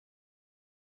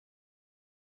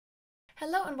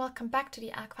Hello and welcome back to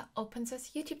the Aqua Open Source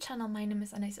YouTube channel. My name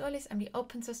is Anais Olis. I'm the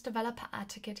Open Source Developer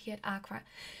Advocate here at Aqua.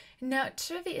 Now,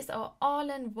 Trivy is our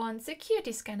all-in-one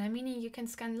security scanner, meaning you can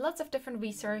scan lots of different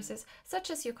resources, such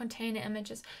as your container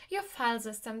images, your file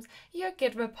systems, your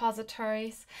Git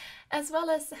repositories, as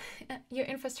well as your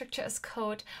infrastructure as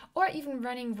code, or even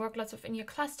running workloads within your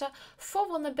cluster for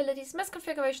vulnerabilities,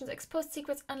 misconfigurations, exposed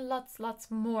secrets, and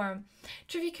lots more.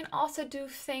 Trivy can also do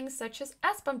things such as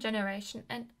SBOM generation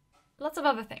and lots of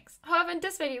other things. However, in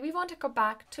this video, we want to go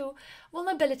back to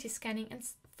vulnerability scanning and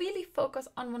really focus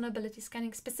on vulnerability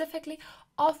scanning specifically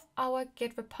of our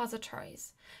Git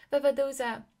repositories. Whether those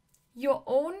are your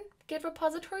own Git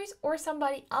repositories or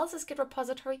somebody else's Git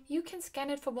repository, you can scan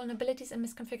it for vulnerabilities and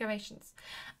misconfigurations.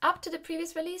 Up to the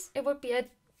previous release, it would be a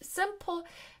simple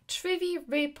Trivy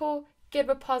repo Git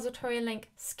repository link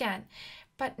scan.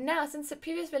 But now, since the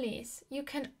previous release, you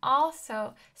can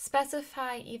also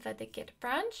specify either the Git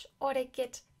branch or the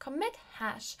Git commit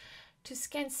hash to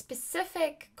scan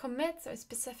specific commits or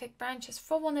specific branches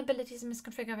for vulnerabilities and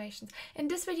misconfigurations. In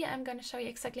this video, I'm going to show you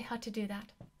exactly how to do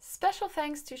that. Special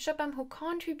thanks to Shubham, who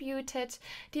contributed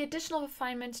the additional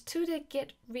refinement to the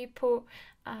Git repo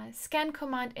scan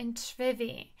command in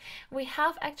Trivy. We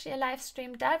have actually a live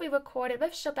stream that we recorded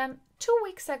with Shubham 2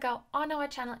 weeks ago on our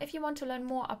channel. If you want to learn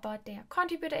more about their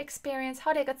contributor experience,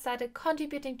 how they got started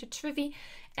contributing to Trivy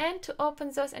and to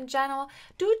open source in general,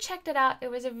 do check that out. It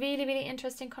was a really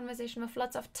interesting conversation with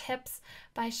lots of tips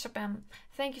by Shubham.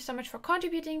 Thank you so much for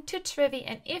contributing to Trivy,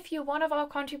 and if you're one of our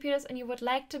contributors and you would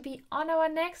like to be on our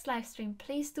next live stream,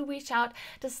 please do reach out.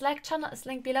 The Slack channel is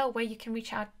linked below where you can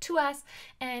reach out to us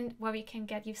and where we can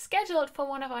get you scheduled for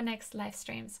one of our next live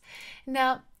streams.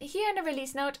 Now, here in the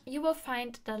release note, you will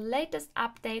find the latest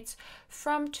updates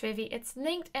from Trivy. It's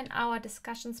linked in our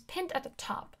discussions pinned at the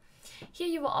top. Here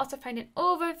you will also find an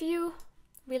overview.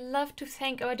 We love to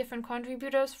thank our different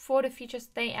contributors for the features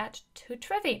they add to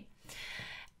Trivy.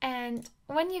 And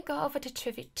when you go over to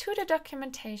Trivy, to the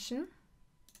documentation,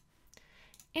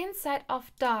 inside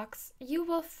of docs, you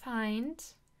will find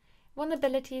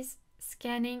vulnerabilities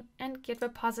scanning and Git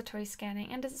repository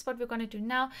scanning, and this is what we're going to do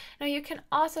now. Now you can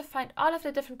also find all of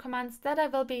the different commands that I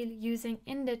will be using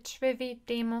in the Trivy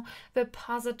demo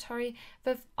repository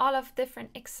with all of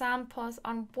different examples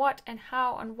on what and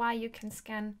how and why you can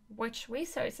scan which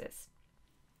resources.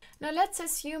 Now let's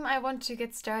assume I want to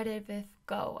get started with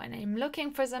Go, and I'm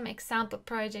looking for some example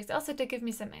projects, also to give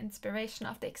me some inspiration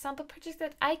of the example projects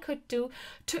that I could do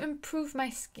to improve my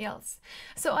skills.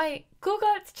 So I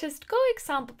googled just Go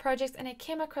example projects, and I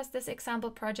came across this example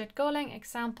project, Golang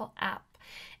example app.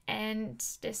 And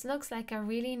this looks like a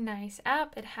really nice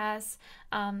app. It has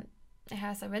a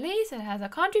release, it has a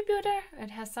contributor,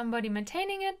 it has somebody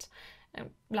maintaining it.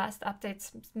 Last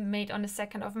updates made on the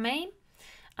 2nd of May.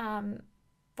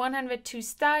 102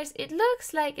 stars. It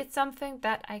looks like it's something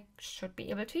that I should be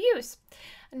able to use.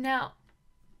 Now,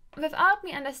 without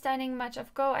me understanding much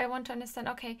of Go, I want to understand,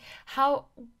 okay,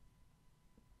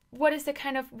 what are the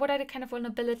kind of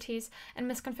vulnerabilities and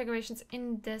misconfigurations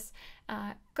in this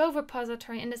Go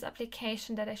repository, in this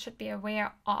application, that I should be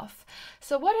aware of.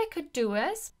 So what I could do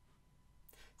is,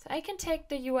 so I can take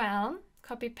the URL,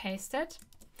 copy paste it,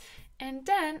 and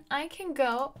then I can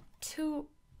go to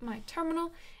my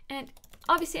terminal, and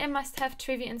obviously I must have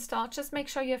Trivy installed. Just make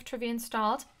sure you have Trivy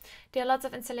installed. There are lots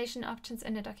of installation options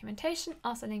in the documentation,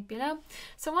 also linked below.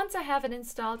 So once I have it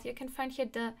installed, you can find here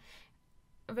the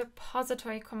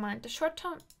repository command. The short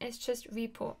term is just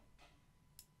repo.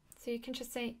 So you can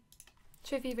just say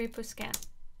Trivy repo scan,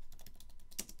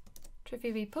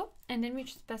 Trivy repo, and then we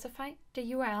just specify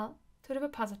the URL to the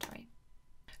repository.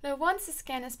 Now, once the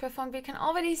scan is performed, we can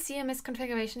already see a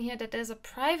misconfiguration here, that there's a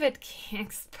private key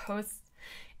exposed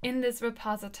in this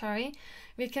repository.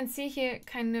 We can see here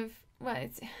kind of, well,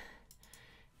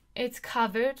 it's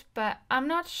covered, but I'm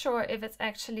not sure if it's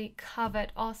actually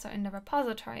covered also in the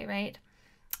repository, right?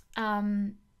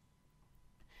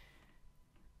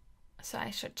 So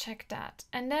I should check that.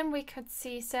 And then we could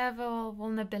see several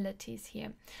vulnerabilities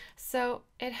here. So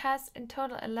it has in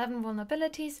total 11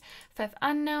 vulnerabilities, 5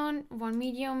 unknown, 1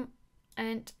 medium,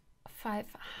 and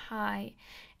 5 high.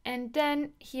 And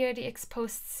then here the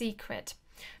exposed secret.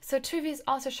 So Trivy is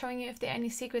also showing you if there are any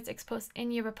secrets exposed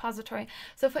in your repository.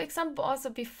 So for example,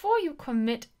 also before you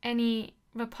commit any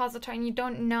repository and you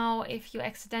don't know if you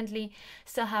accidentally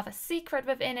still have a secret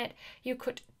within it, you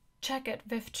could check it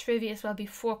with Trivy as well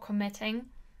before committing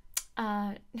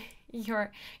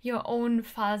your own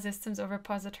file systems or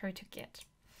repository to Git.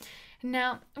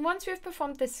 Now, once we've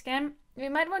performed this scan, we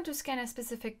might want to scan a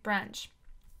specific branch.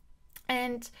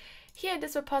 And here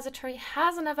this repository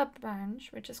has another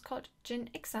branch, which is called gin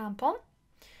example.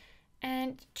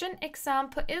 And Gin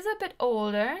example is a bit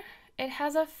older. It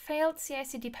has a failed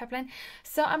CI/CD pipeline,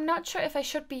 so I'm not sure if I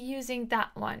should be using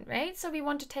that one, right? So we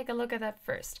want to take a look at that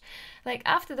first. Like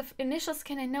after the initial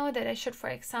scan, I know that I should, for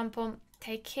example,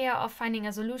 take care of finding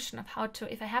a solution of how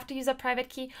to, if I have to use a private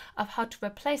key, of how to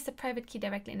replace the private key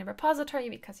directly in the repository,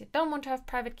 because you don't want to have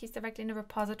private keys directly in the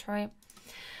repository.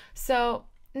 So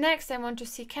next I want to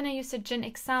see, can I use the Gin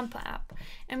example app?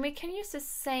 And we can use the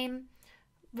same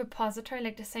repository,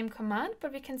 like the same command,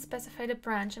 but we can specify the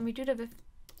branch, and we do that with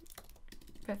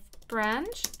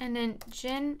branch and then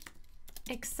Gin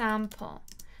example,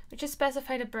 which is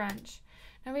specify the branch.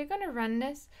 Now we're going to run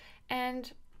this, and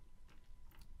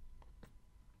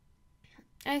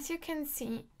as you can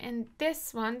see in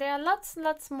this one, there are lots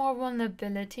more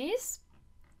vulnerabilities.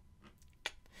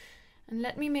 And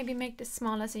let me maybe make this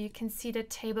smaller so you can see the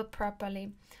table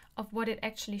properly of what it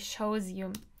actually shows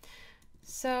you.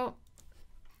 So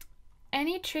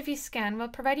any Trivy scan will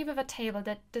provide you with a table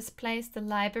that displays the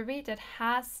library that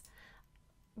has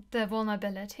the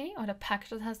vulnerability, or the package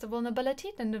that has the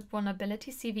vulnerability, then the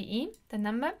vulnerability CVE, the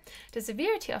number, the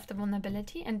severity of the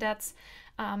vulnerability, and that's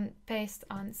based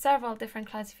on several different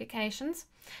classifications.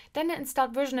 Then the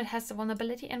installed version that has the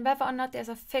vulnerability, and whether or not there's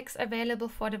a fix available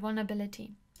for the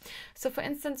vulnerability. So for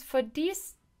instance, for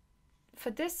this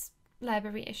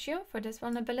library issue, for this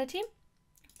vulnerability,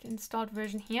 installed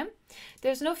version here,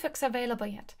 there's no fix available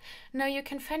yet. Now you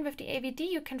can find with the AVD,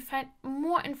 you can find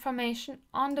more information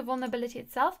on the vulnerability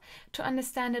itself to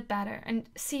understand it better and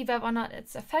see whether or not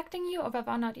it's affecting you, or whether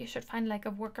or not you should find like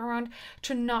a workaround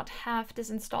to not have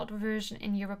this installed version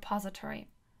in your repository.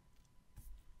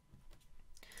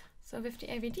 So with the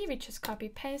AVD, we just copy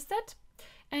paste it,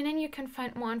 and then you can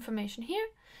find more information here,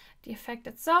 the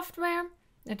affected software,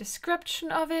 the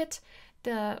description of it,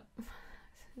 the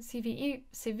CVE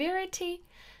severity,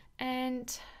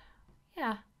 and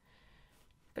yeah,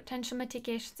 potential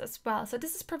mitigations as well. So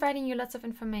this is providing you lots of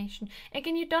information.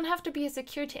 Again, you don't have to be a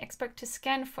security expert to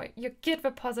scan for your Git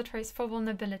repositories for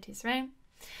vulnerabilities, right?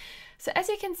 So as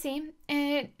you can see,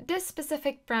 in this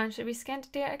specific branch that we scanned,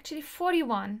 there are actually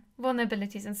 41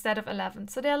 vulnerabilities instead of 11.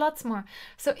 So there are lots more.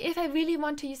 So if I really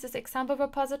want to use this example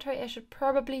repository, I should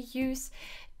probably use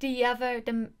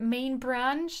the main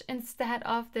branch instead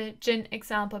of the Gin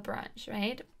example branch,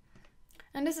 right?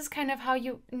 And this is kind of how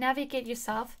you navigate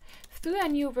yourself through a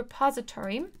new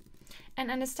repository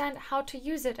and understand how to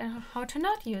use it and how to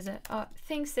not use it, or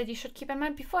things that you should keep in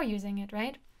mind before using it,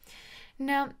 right?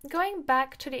 Now, going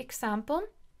back to the example,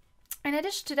 in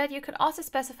addition to that, you could also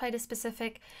specify the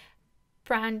specific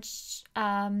branch,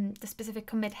 the specific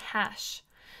commit hash.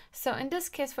 So in this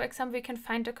case, for example, we can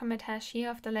find the commit hash here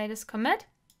of the latest commit.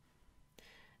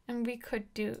 And we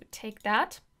could take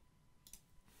that.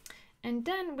 And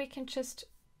then we can just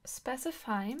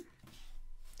specify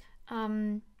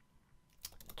Trivy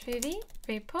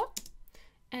repo,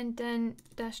 and then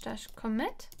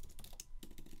 --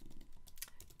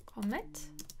 commit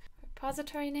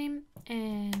repository name,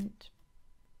 and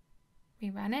we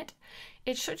run it.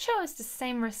 It should show us the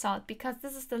same result because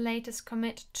this is the latest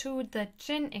commit to the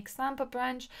Gin example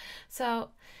branch.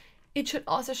 So it should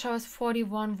also show us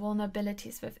 41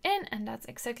 vulnerabilities within, and that's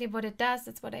exactly what it does.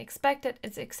 That's what I expected.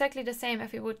 It's exactly the same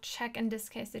if we would check, in this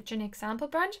case, the Gin example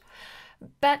branch.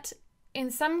 But in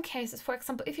some cases, for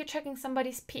example, if you're checking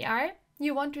somebody's PR,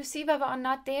 you want to see whether or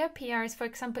not their PR is, for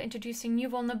example, introducing new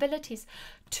vulnerabilities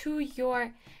to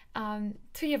your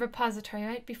repository,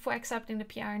 right, before accepting the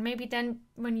PR. And maybe then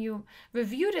when you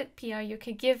review the PR, you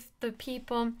can give the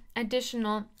people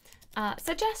additional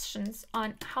suggestions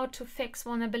on how to fix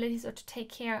vulnerabilities or to take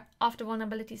care of the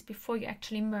vulnerabilities before you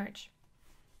actually merge.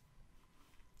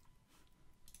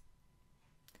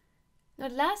 The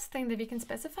last thing that we can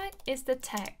specify is the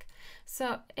tag.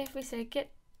 So if we say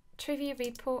git Trivy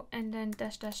repo and then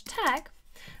 -- tag,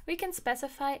 we can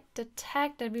specify the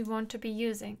tag that we want to be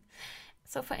using.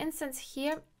 So for instance,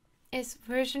 here is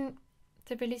the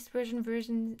released version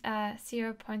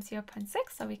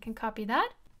 0.0.6, so we can copy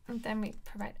that. And then we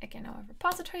provide again our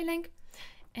repository link,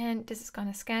 and this is going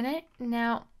to scan it.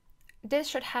 Now, this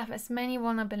should have as many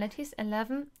vulnerabilities,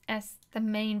 11, as the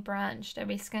main branch that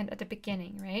we scanned at the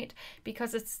beginning, right?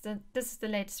 Because this is the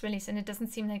latest release, and it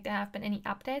doesn't seem like there have been any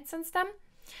updates since then.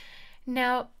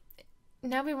 Now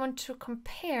we want to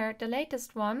compare the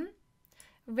latest one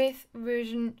with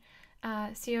version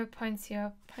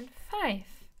 0.0.5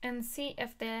 and see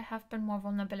if there have been more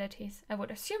vulnerabilities. I would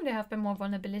assume there have been more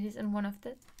vulnerabilities in one of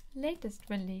the latest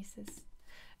releases,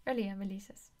 earlier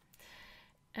releases.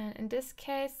 And in this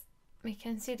case, we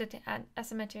can see that the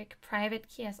asymmetric private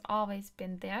key has always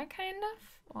been there, kind of,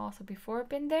 also before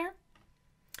been there.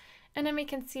 And then we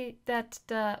can see that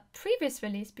the previous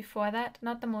release before that,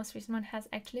 not the most recent one, has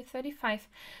actually 35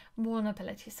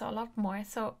 vulnerabilities, so a lot more.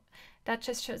 So that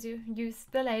just shows you use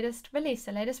the latest release,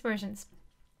 the latest versions.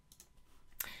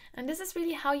 And this is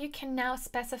really how you can now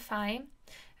specify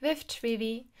with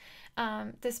Trivy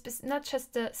not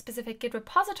just the specific Git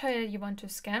repository that you want to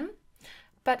scan,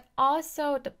 but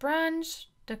also the branch,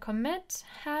 the commit,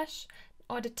 hash,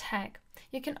 or the tag.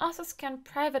 You can also scan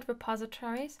private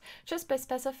repositories just by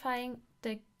specifying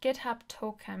the GitHub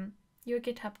token, your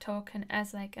GitHub token,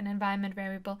 as like an environment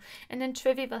variable, and then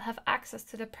Trivy will have access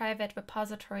to the private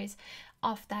repositories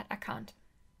of that account.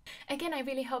 Again, I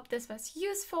really hope this was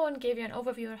useful and gave you an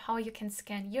overview of how you can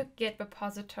scan your Git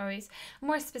repositories,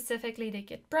 more specifically the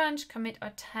Git branch, commit,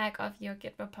 or tag of your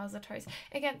Git repositories.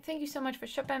 Again, thank you so much for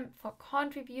Shubham for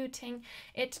contributing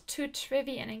it to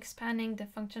Trivy and expanding the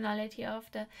functionality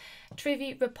of the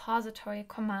Trivy repository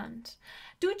command.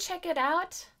 Do check it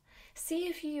out. See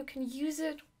if you can use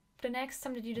it the next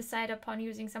time that you decide upon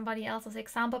using somebody else's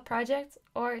example projects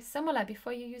or similar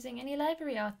before you're using any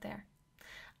library out there.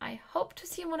 I hope to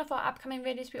see you in one of our upcoming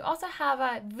videos. We also have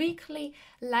a weekly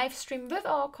live stream with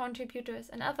our contributors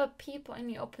and other people in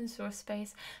the open source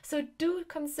space. So do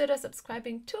consider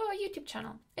subscribing to our YouTube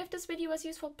channel. If this video was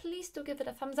useful, please do give it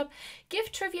a thumbs up.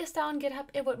 Give Trivy a star on GitHub.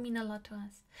 It would mean a lot to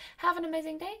us. Have an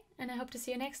amazing day, and I hope to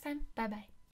see you next time. Bye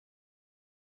bye.